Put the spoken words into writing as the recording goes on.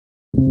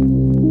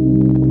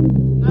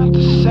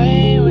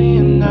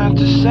not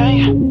the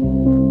same.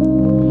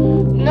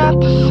 Not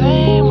the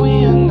same,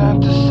 we are not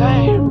the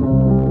same.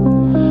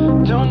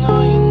 Don't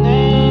know your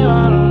name,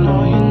 I don't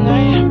know your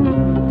name.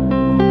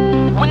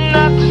 We're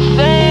not the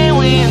same,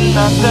 we are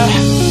not the.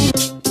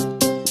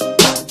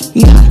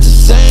 Not the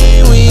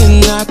same, we are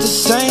not the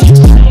same.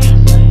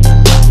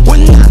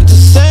 We're not the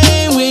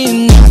same, we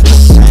are not the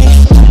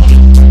same.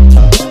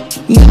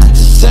 Not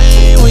the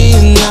same, we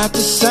are not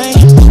the same.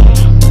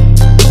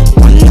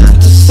 We're not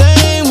the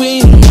same, we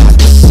are not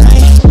the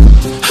same.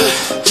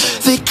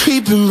 They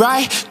creeping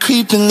right,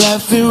 creeping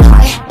left and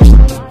right.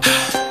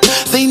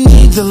 They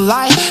need the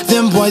light,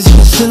 them boys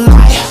missing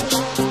light.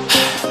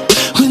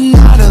 We're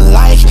not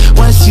alike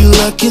once you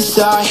look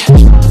inside.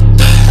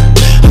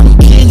 I'm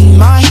getting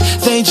mine,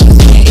 they just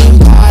getting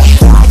by.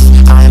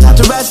 I am not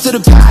the rest of the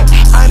pack.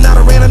 I'm not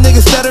a random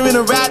nigga stuttering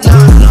a rat. Nah,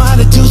 I know how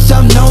to do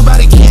something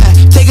nobody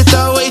can. Take a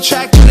throwaway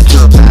track, turn it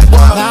to a pack.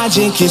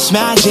 Magic is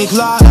magic,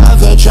 law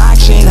of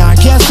attraction. I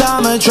guess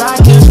I'm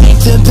attractive, make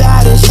the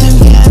baddest and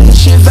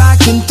vanish. If I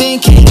can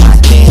think it, I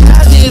can't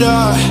have it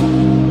all.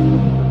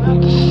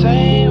 Not the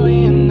same,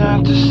 we are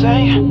not the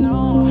same.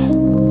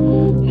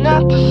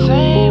 Not the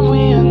same,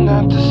 we are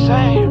not the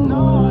same.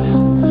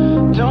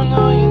 Don't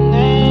know your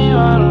name,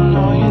 I don't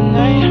know your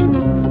name.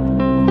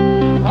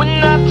 We're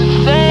not the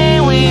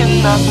same, we are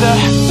not the.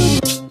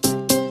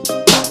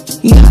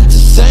 Not the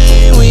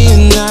same, we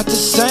are not the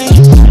same.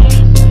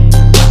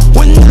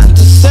 We're not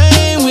the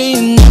same, we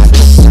are not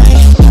the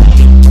same.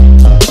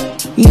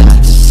 Not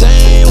the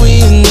same, we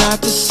are not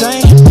the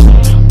same.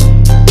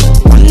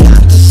 We're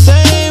not the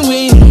same, we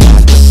are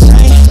not the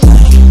same.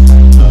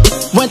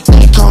 What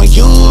they call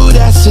you,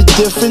 that's a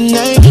different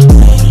name.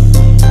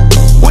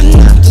 We're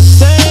not the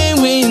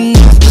same, we are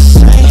not the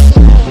same.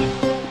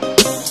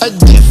 A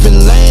different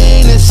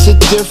lane, it's a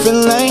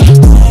different lane.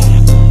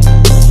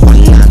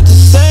 We're not the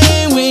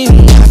same, we are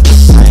not the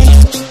same.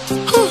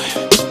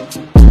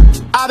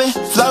 I've been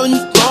floating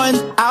for an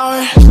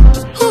hour.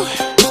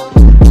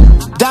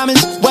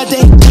 Diamonds wet,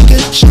 they take a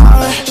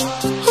shower.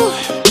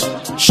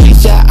 She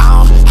said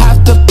I don't have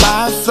to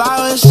buy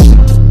flowers.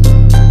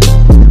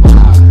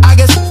 I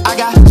guess I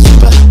got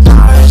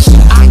superpowers.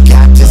 I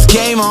got this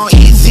game on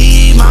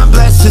easy, my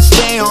blessings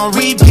stay on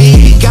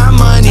repeat. Got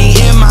money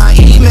in my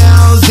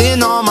emails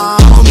and all my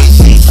homies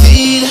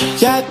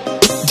CC'd. Yeah,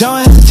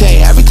 don't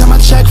hesitate. Every time I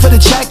check for the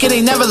check, it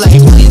ain't never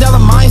late. $1 million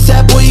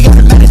mindset, boy, you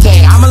gotta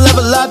meditate. I'ma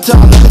level up till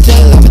I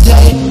levitate,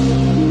 levitate.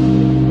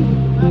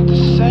 Not the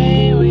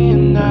same, we are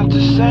not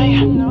the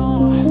same.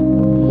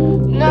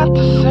 Not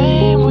the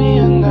same, we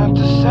are not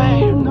the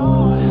same.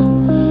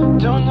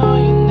 Don't know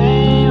your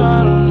name,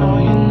 I don't know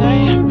your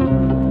name.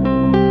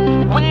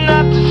 We're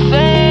not the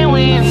same,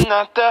 we are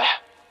not the.